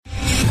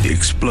The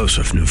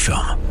explosive new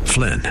film,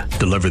 Flynn,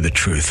 deliver the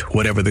truth,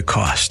 whatever the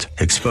cost.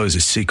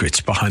 Exposes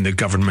secrets behind the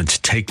government's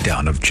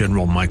takedown of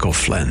General Michael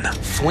Flynn.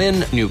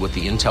 Flynn knew what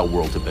the intel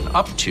world had been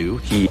up to.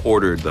 He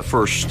ordered the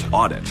first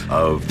audit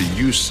of the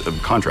use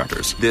of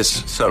contractors.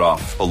 This set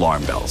off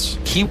alarm bells.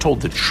 He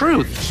told the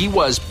truth. He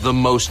was the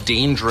most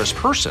dangerous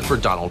person for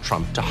Donald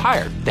Trump to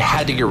hire. They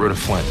had to get rid of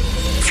Flynn.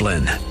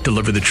 Flynn,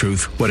 deliver the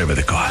truth, whatever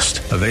the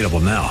cost. Available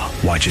now.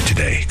 Watch it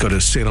today. Go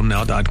to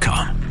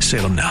salemnow.com.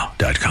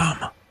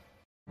 salemnow.com.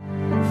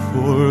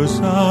 For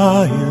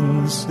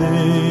Zion's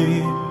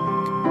sake,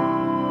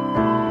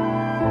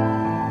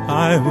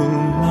 I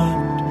will not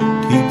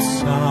keep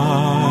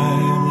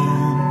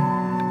silent.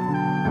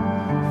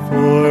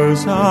 For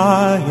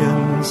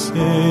Zion's sake,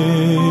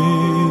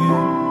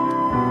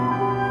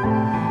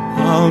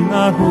 I'll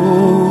not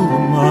hold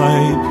my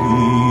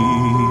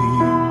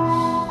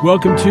peace.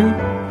 Welcome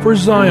to For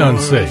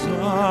Zion's Sake.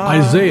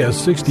 Isaiah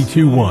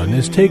 62:1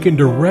 is taken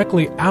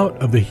directly out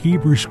of the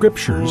Hebrew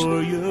Scriptures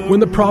when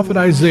the prophet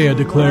Isaiah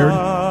declared,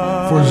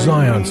 "For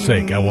Zion's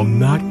sake I will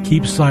not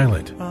keep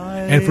silent,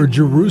 and for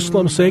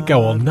Jerusalem's sake I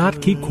will not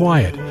keep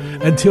quiet,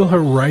 until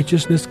her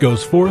righteousness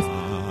goes forth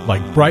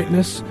like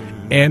brightness,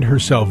 and her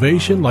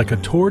salvation like a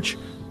torch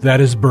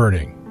that is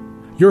burning."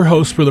 Your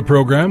hosts for the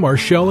program are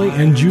Shelley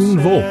and June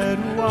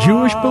Volk,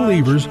 Jewish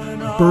believers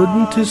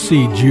burdened to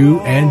see Jew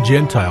and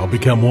Gentile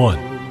become one.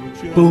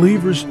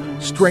 Believers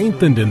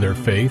strengthened in their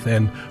faith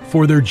and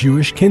for their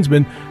Jewish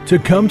kinsmen to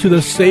come to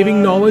the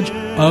saving knowledge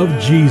of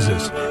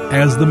Jesus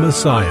as the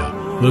Messiah,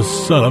 the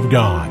Son of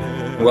God.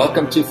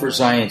 Welcome to For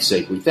Zion's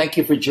Sake. We thank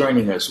you for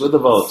joining us. We're the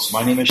Volks.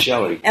 My name is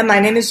Shelley. And my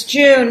name is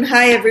June.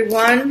 Hi,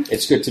 everyone.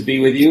 It's good to be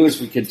with you as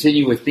we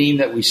continue a theme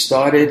that we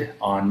started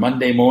on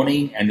Monday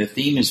morning, and the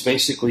theme is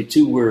basically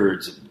two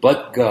words,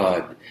 but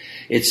God.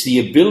 It's the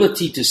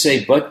ability to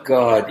say but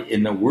God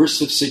in the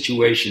worst of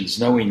situations,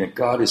 knowing that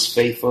God is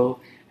faithful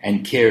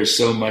and cares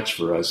so much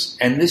for us.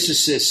 And this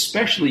is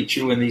especially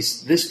true in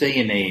this day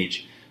and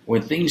age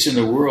when things in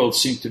the world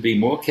seem to be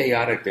more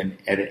chaotic than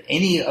at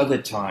any other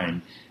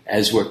time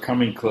as we're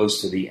coming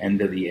close to the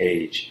end of the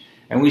age.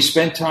 And we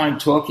spent time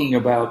talking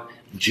about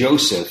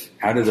Joseph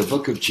out of the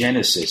book of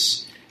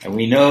Genesis. And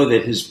we know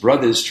that his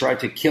brothers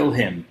tried to kill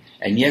him,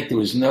 and yet there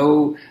was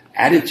no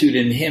attitude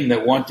in him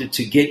that wanted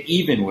to get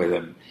even with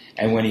him.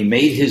 And when he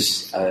made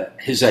his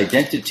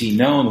identity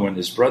known when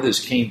his brothers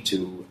came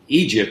to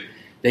Egypt,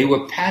 they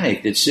were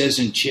panicked. It says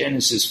in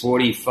Genesis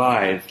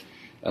 45,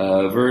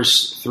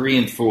 verse 3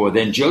 and 4,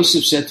 "Then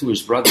Joseph said to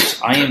his brothers,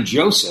 'I am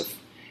Joseph.'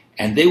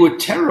 And they were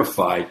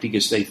terrified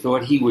because they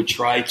thought he would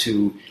try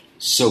to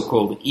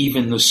so-called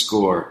even the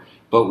score.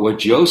 But what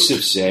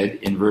Joseph said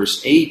in verse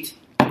 8,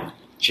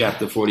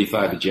 chapter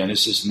 45 of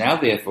Genesis, 'Now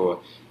therefore,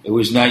 it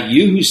was not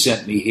you who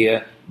sent me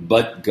here,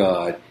 but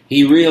God.'"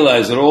 He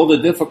realized that all the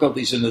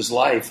difficulties in his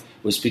life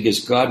was because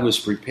God was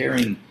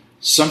preparing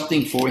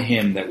something for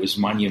him that was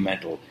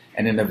monumental.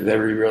 And in a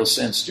very real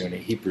sense, Junie,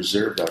 he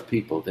preserved our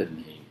people,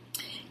 didn't he?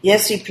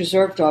 Yes, he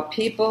preserved our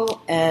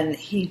people, and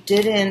he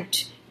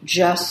didn't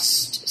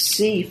just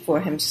see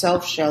for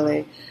himself,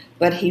 Shelley,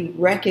 but he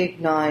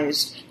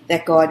recognized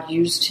that God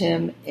used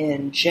him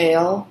in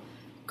jail,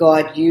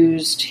 God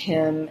used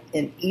him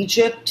in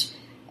Egypt,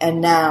 and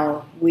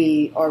now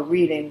we are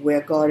reading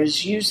where God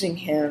is using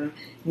him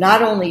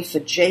not only for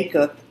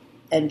Jacob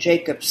and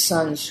Jacob's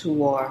sons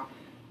who are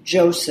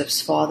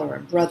Joseph's father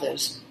and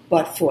brothers,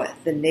 but for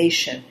the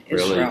nation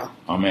Israel. Really?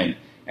 Amen.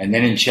 And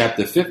then in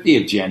chapter 50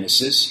 of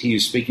Genesis, he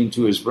was speaking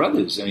to his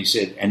brothers, and he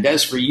said, "And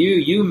as for you,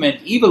 you meant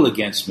evil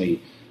against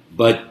me,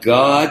 but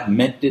God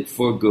meant it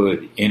for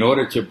good, in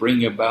order to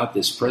bring about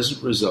this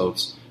present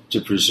results, to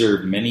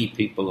preserve many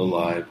people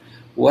alive."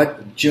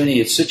 What, Junie,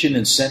 it's such an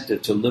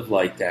incentive to live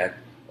like that,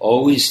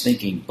 always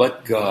thinking,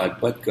 but God,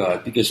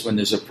 because when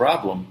there's a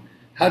problem,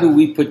 how do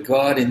we put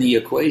God in the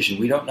equation?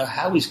 We don't know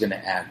how he's going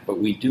to act, but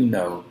we do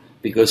know,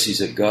 because he's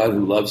a God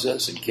who loves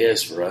us and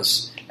cares for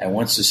us and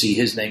wants to see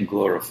his name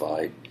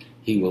glorified,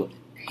 he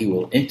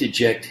will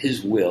interject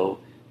his will,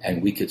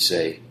 and we could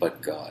say,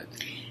 but God.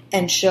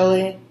 And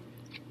Shelley,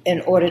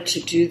 in order to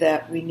do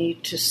that, we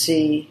need to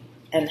see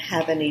and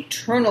have an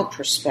eternal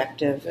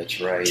perspective. That's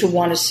right. To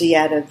want to see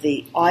out of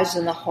the eyes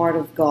and the heart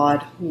of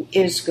God, who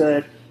is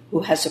good,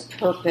 who has a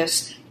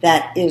purpose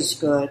that is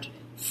good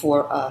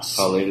for us.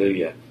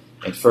 Hallelujah.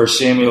 In 1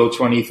 Samuel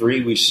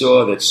 23, we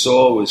saw that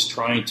Saul was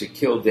trying to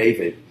kill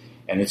David.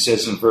 And it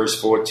says in verse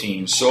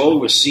 14, "Saul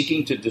was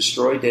seeking to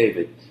destroy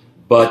David,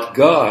 but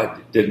God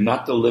did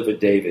not deliver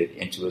David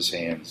into his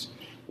hands."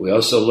 We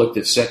also looked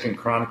at 2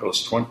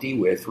 Chronicles 20,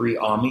 where 3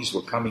 armies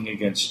were coming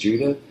against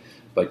Judah.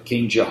 But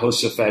King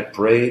Jehoshaphat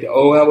prayed,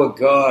 "O our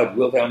God,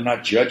 wilt thou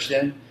not judge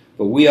them?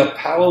 For we are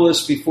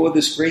powerless before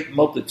this great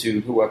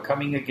multitude who are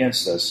coming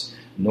against us.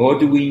 Nor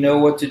do we know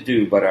what to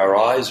do, but our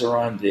eyes are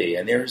on thee."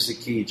 And there's the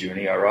key,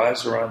 Junie, our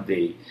eyes are on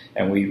thee.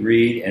 And we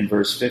read in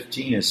verse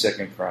 15 in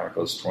 2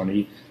 Chronicles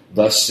 20,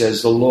 "Thus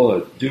says the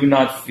Lord, do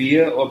not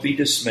fear or be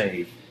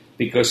dismayed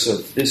because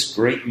of this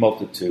great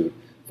multitude,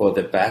 for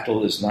the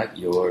battle is not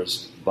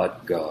yours,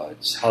 but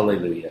God's."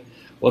 Hallelujah.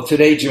 Well,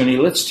 today, Junie,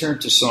 let's turn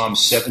to Psalm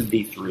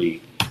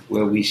 73,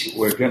 where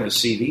we're going to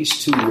see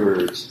these two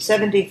words.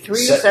 73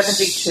 or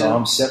 72?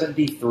 Psalm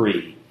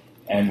 73.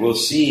 And we'll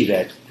see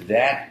that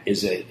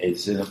is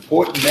an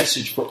important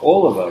message for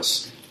all of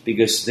us,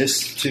 because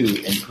this,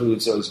 too,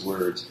 includes those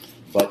words,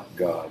 but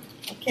God.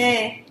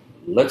 Okay.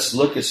 Let's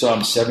look at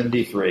Psalm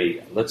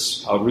 73.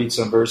 I'll read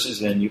some verses,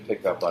 and then you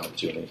pick up on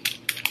it, Junie.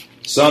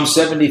 Psalm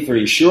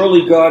 73.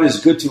 Surely God is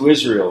good to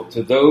Israel,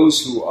 to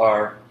those who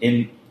are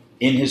in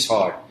his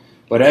heart.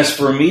 But as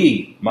for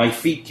me, my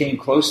feet came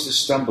close to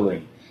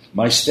stumbling.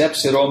 My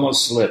steps had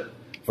almost slipped,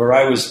 for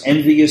I was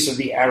envious of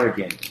the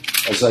arrogant,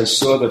 as I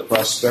saw the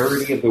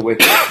prosperity of the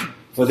wicked.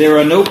 For there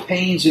are no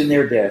pains in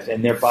their death,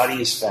 and their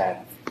body is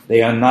fat.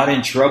 They are not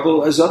in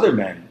trouble as other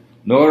men,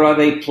 nor are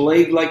they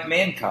plagued like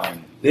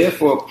mankind.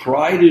 Therefore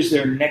pride is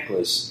their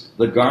necklace,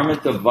 the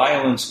garment of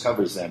violence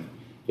covers them.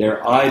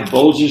 Their eye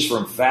bulges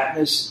from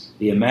fatness,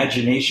 the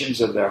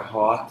imaginations of their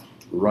heart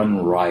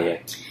run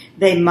riot.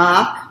 They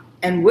mock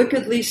and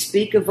wickedly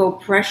speak of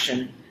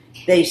oppression.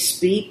 They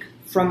speak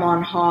from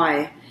on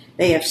high.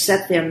 They have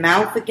set their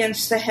mouth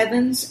against the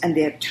heavens, and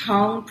their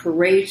tongue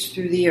parades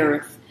through the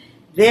earth.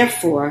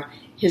 Therefore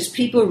his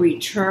people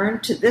return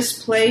to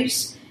this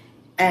place,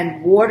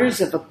 and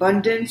waters of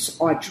abundance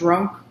are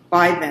drunk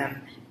by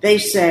them. They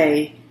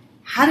say,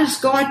 how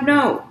does God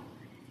know?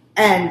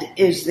 And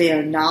is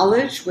there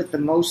knowledge with the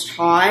Most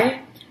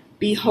High?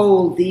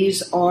 Behold,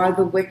 these are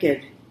the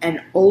wicked,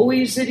 and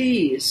always at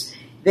ease.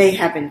 They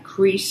have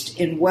increased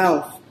in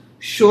wealth.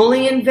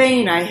 Surely in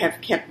vain I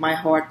have kept my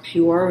heart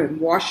pure and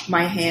washed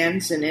my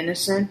hands in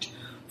innocent,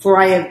 for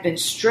I have been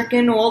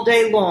stricken all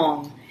day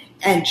long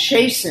and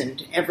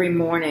chastened every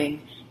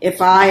morning.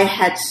 If I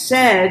had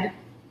said,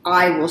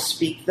 I will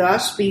speak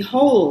thus,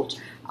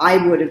 behold,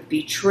 I would have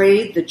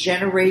betrayed the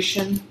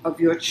generation of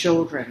your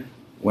children.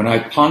 When I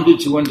pondered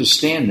to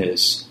understand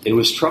this, it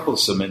was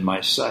troublesome in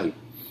my sight.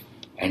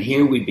 And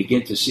here we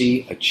begin to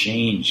see a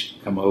change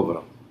come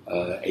over.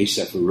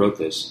 Asaph, who wrote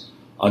this.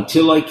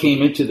 Until I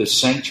came into the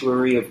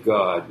sanctuary of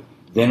God,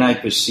 then I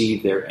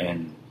perceived their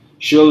end.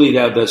 Surely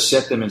thou dost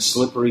set them in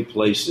slippery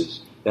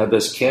places. Thou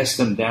dost cast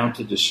them down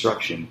to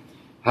destruction.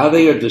 How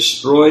they are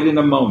destroyed in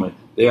a moment.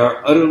 They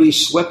are utterly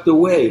swept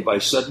away by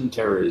sudden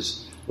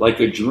terrors.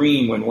 Like a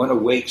dream when one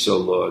awakes, O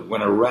Lord.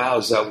 When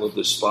aroused, thou wilt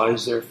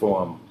despise their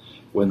form.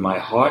 When my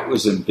heart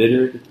was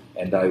embittered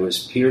and I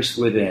was pierced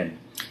within.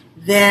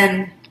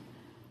 Then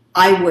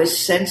I was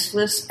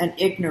senseless and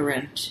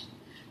ignorant.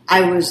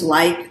 I was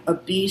like a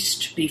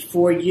beast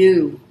before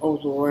you, O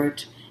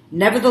Lord.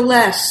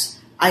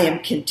 Nevertheless, I am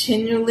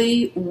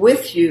continually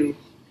with you.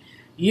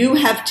 You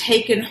have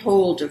taken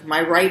hold of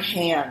my right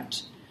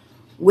hand.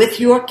 With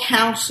your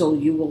counsel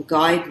you will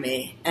guide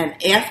me, and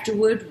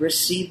afterward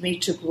receive me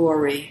to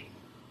glory.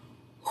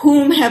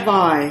 Whom have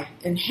I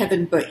in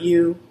heaven but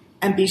you?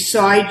 And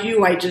beside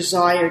you I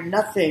desire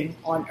nothing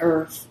on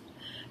earth.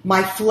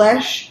 My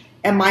flesh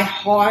and my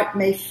heart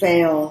may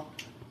fail,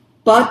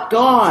 but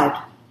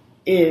God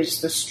is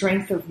the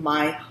strength of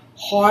my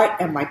heart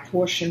and my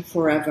portion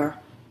forever.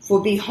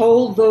 For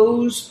behold,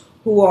 those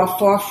who are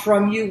far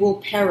from you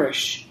will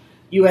perish.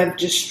 You have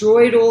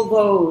destroyed all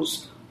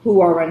those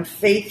who are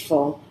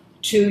unfaithful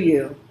to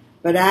you.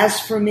 But as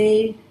for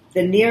me,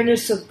 the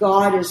nearness of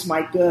God is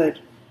my good.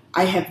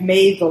 I have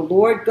made the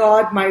Lord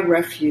God my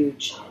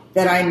refuge,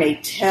 that I may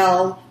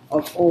tell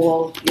of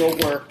all your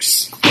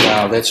works.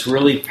 Wow, that's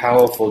really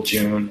powerful,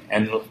 June.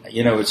 And,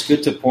 it's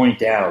good to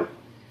point out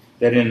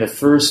that in the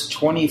first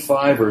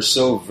 25 or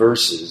so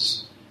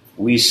verses,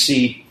 we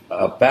see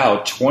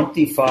about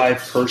 25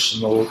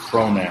 personal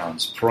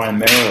pronouns,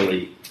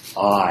 primarily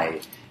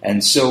I.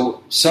 And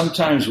so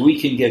sometimes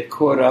we can get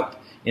caught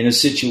up in a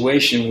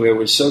situation where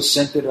we're so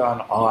centered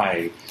on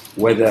I,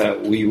 whether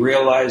we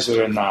realize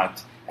it or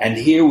not. And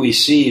here we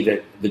see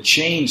that the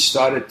change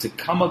started to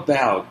come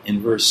about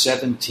in verse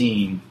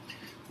 17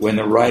 when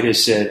the writer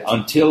said,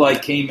 until I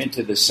came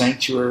into the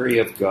sanctuary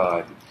of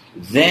God,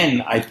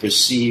 then I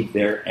perceived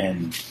their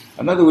end.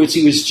 In other words,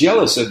 he was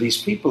jealous of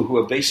these people who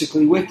are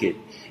basically wicked.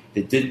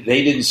 They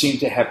didn't seem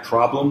to have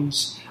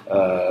problems.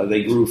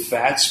 They grew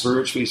fat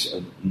spiritually,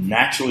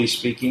 naturally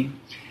speaking.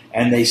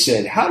 And they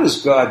said, how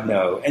does God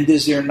know? And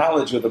is there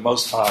knowledge of the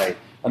Most High?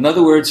 In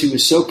other words, he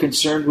was so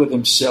concerned with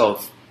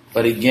himself.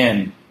 But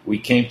again, we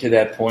came to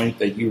that point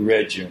that you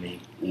read, Junie,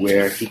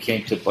 where he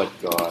came to but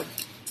God.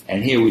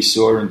 And here we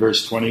saw in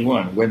verse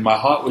 21, when my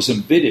heart was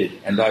embittered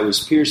and I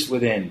was pierced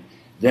within,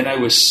 then I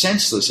was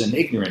senseless and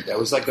ignorant. I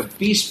was like a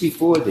beast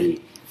before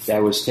thee.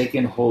 Thou hast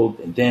taken hold,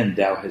 and then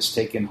thou hast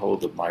taken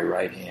hold of my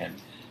right hand.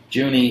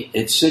 Junie,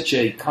 it's such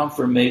a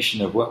confirmation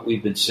of what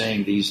we've been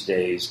saying these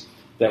days,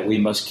 that we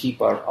must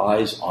keep our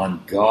eyes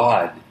on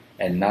God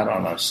and not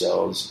on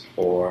ourselves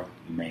or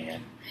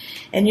man.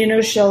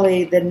 And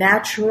Shelley, the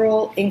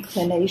natural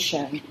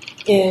inclination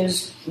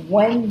is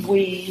when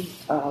we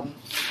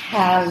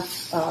have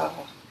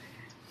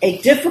a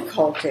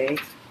difficulty,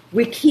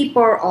 we keep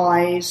our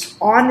eyes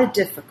on the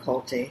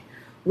difficulty.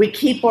 We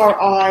keep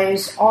our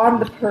eyes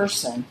on the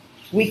person.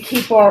 We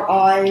keep our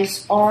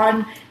eyes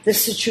on the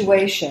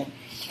situation.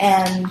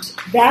 And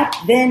that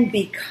then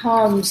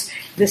becomes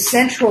the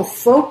central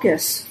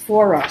focus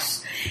for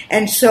us.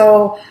 And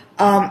so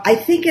I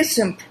think it's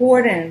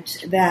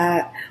important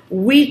that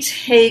we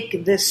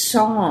take this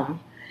psalm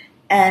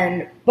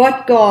and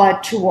but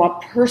God to our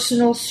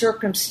personal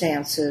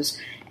circumstances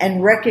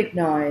and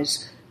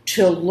recognize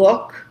to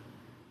look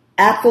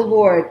at the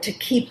Lord, to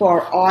keep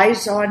our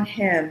eyes on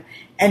Him,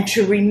 and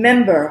to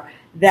remember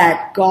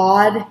that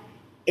God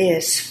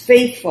is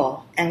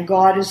faithful and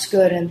God is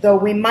good. And though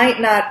we might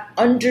not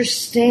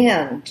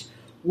understand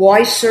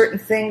why certain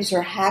things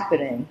are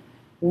happening,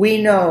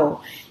 we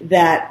know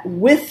that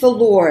with the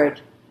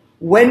Lord,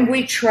 when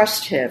we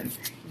trust Him,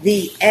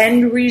 the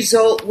end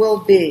result will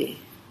be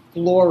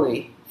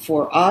glory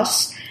for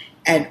us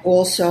and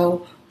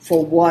also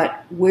for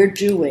what we're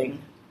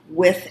doing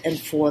with and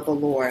for the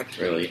Lord.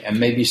 Really, and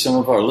maybe some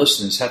of our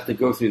listeners have to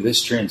go through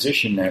this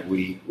transition that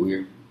we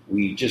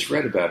just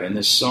read about in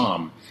this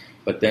psalm.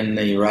 But then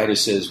the writer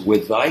says,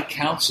 with thy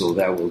counsel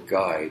thou wilt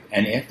guide,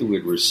 and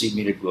afterward receive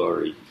me to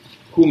glory.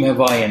 Whom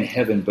have I in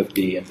heaven but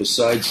thee? And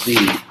besides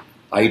thee,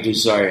 I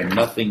desire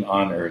nothing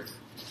on earth.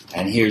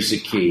 And here's the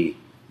key.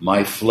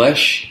 My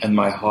flesh and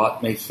my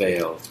heart may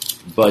fail,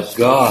 but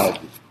God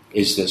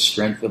is the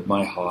strength of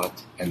my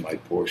heart and my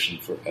portion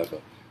forever.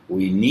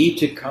 We need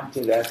to come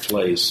to that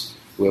place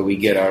where we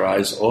get our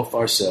eyes off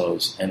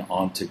ourselves and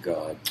onto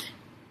God.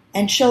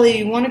 And Shelley,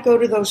 you want to go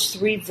to those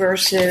 3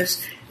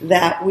 verses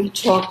that we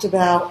talked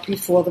about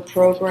before the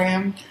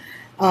program?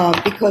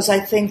 Because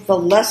I think the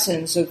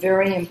lessons are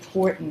very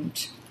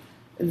important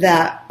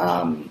that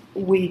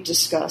we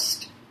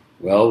discussed.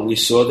 Well, we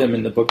saw them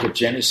in the book of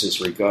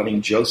Genesis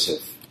regarding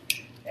Joseph.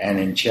 And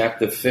in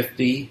chapter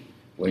 50,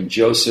 when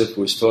Joseph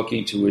was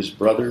talking to his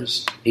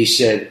brothers, he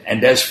said,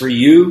 and as for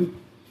you,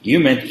 you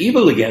meant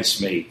evil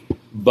against me,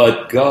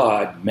 but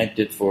God meant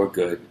it for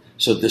good.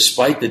 So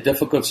despite the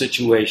difficult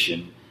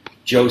situation,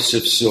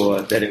 Joseph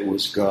saw that it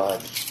was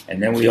God.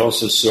 And then we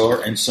also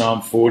saw in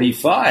Psalm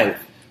 45,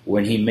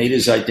 when he made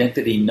his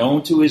identity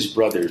known to his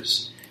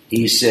brothers,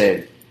 he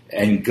said,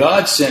 and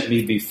God sent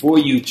me before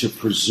you to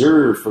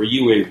preserve for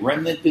you a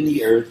remnant in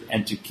the earth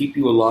and to keep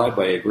you alive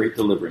by a great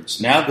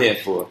deliverance. Now,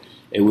 therefore,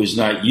 it was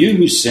not you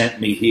who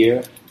sent me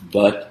here,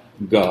 but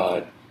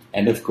God.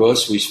 And, of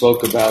course, we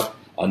spoke about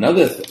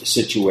another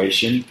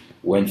situation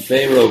when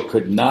Pharaoh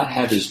could not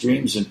have his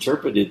dreams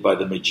interpreted by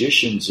the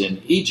magicians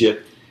in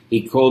Egypt.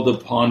 He called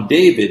upon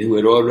David, who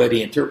had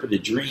already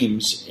interpreted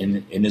dreams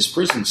in his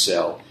prison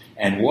cell.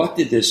 And what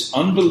did this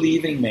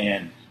unbelieving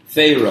man,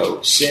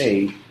 Pharaoh,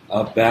 say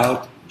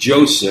about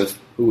Joseph,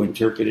 who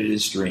interpreted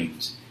his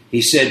dreams?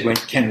 He said,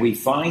 can we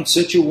find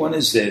such a one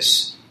as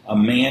this, a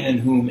man in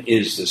whom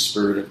is the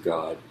Spirit of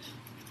God?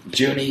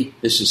 Junie,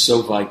 this is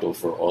so vital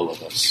for all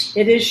of us.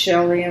 It is,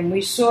 Shelley, and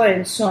we saw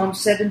in Psalm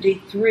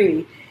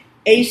 73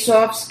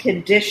 Asaph's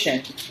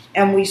condition,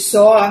 and we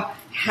saw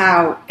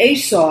how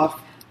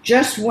Asaph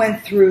just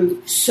went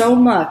through so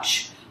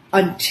much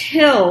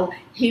until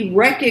he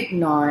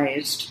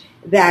recognized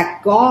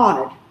that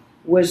God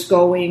was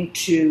going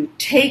to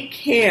take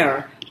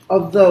care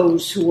of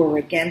those who were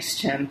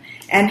against him.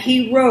 And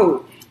he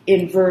wrote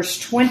in verse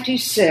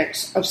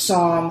 26 of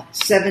Psalm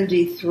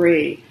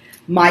 73,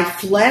 my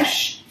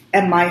flesh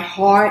and my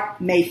heart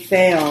may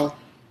fail,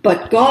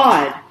 but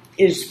God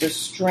is the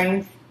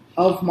strength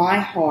of my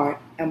heart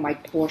and my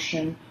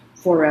portion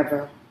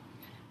forever.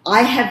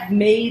 I have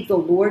made the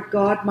Lord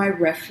God my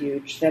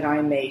refuge, that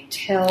I may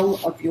tell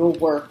of your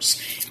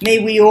works. May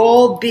we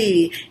all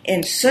be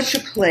in such a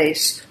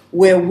place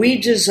where we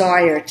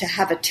desire to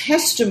have a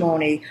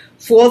testimony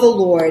for the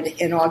Lord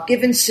in our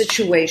given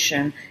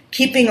situation,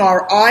 keeping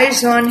our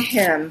eyes on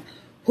Him,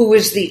 who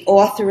is the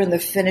author and the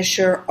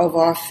finisher of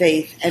our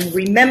faith, and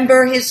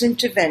remember His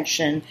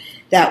intervention,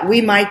 that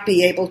we might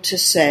be able to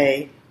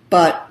say,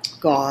 but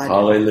God.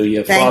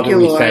 Hallelujah. Thank Father, you,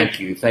 we Lord. thank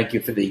you. Thank you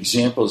for the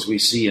examples we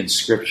see in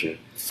Scripture.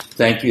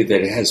 Thank you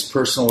that it has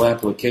personal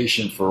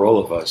application for all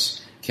of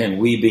us. Can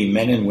we be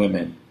men and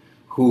women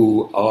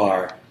who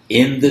are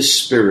in the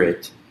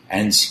Spirit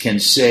and can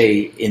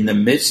say in the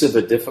midst of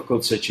a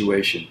difficult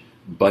situation,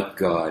 but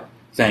God.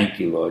 Thank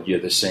you, Lord. You're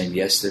the same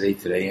yesterday,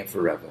 today, and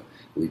forever.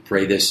 We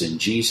pray this in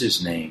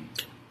Jesus' name.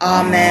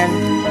 Amen.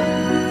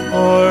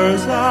 For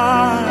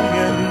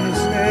Zion's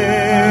sake.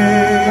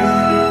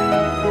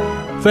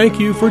 Thank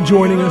you for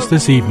joining us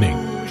this evening.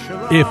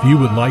 If you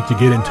would like to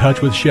get in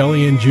touch with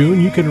Shelley and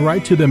June, you can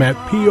write to them at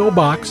P.O.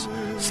 Box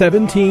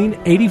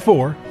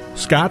 1784,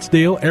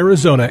 Scottsdale,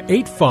 Arizona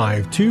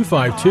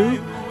 85252.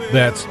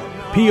 That's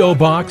P.O.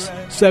 Box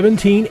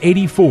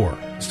 1784,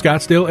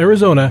 Scottsdale,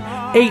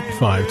 Arizona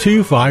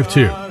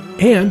 85252.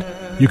 And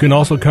you can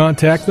also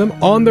contact them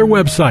on their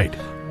website,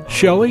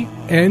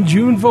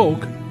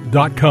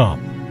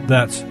 ShelleyandJuneVolk.com.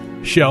 That's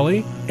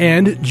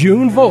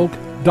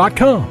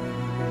ShelleyandJuneVolk.com.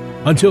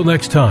 Until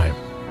next time,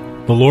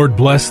 the Lord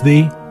bless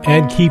thee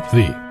and keep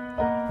thee.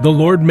 The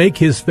Lord make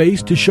his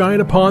face to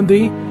shine upon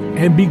thee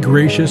and be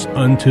gracious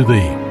unto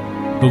thee.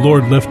 The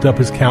Lord lift up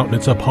his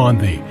countenance upon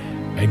thee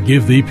and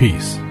give thee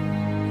peace.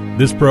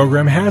 This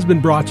program has been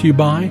brought to you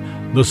by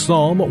the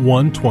Psalm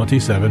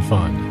 127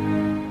 Fund.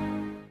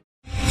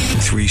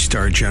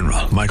 3-star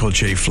general Michael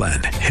J.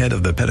 Flynn, head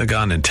of the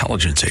Pentagon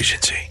Intelligence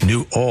Agency,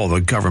 knew all the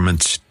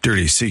government's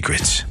dirty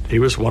secrets. He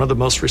was one of the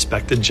most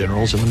respected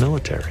generals in the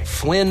military.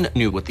 Flynn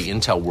knew what the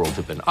intel world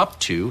had been up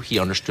to. He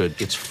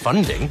understood its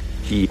funding.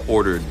 He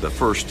ordered the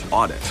first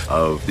audit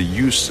of the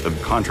use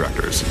of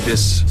contractors.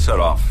 This set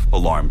off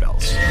alarm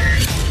bells.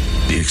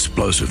 The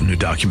explosive new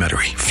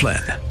documentary,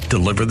 Flynn,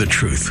 Deliver the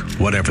Truth,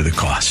 Whatever the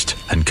Cost,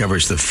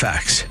 uncovers the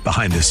facts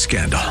behind this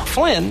scandal.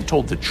 Flynn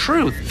told the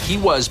truth. He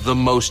was the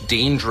most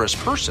dangerous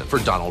person for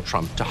Donald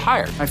Trump to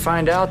hire. I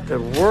find out the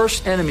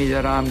worst enemy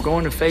that I'm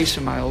going to face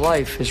in my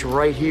life is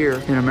right here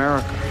in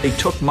America. They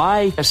took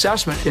my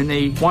assessment and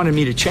they wanted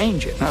me to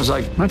change it. And I was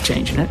like, I'm not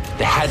changing it.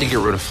 They had to get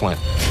rid of Flynn.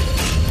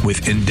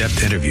 With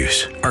in-depth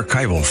interviews,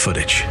 archival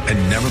footage,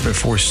 and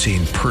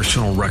never-before-seen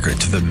personal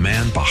records of the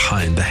man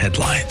behind the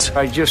headlines.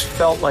 I just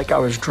felt like I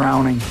was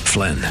drowning.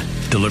 Flynn,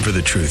 Deliver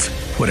the Truth,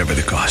 Whatever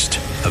the Cost.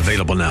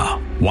 Available now.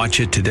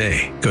 Watch it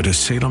today. Go to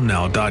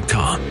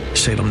salemnow.com.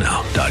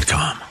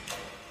 salemnow.com.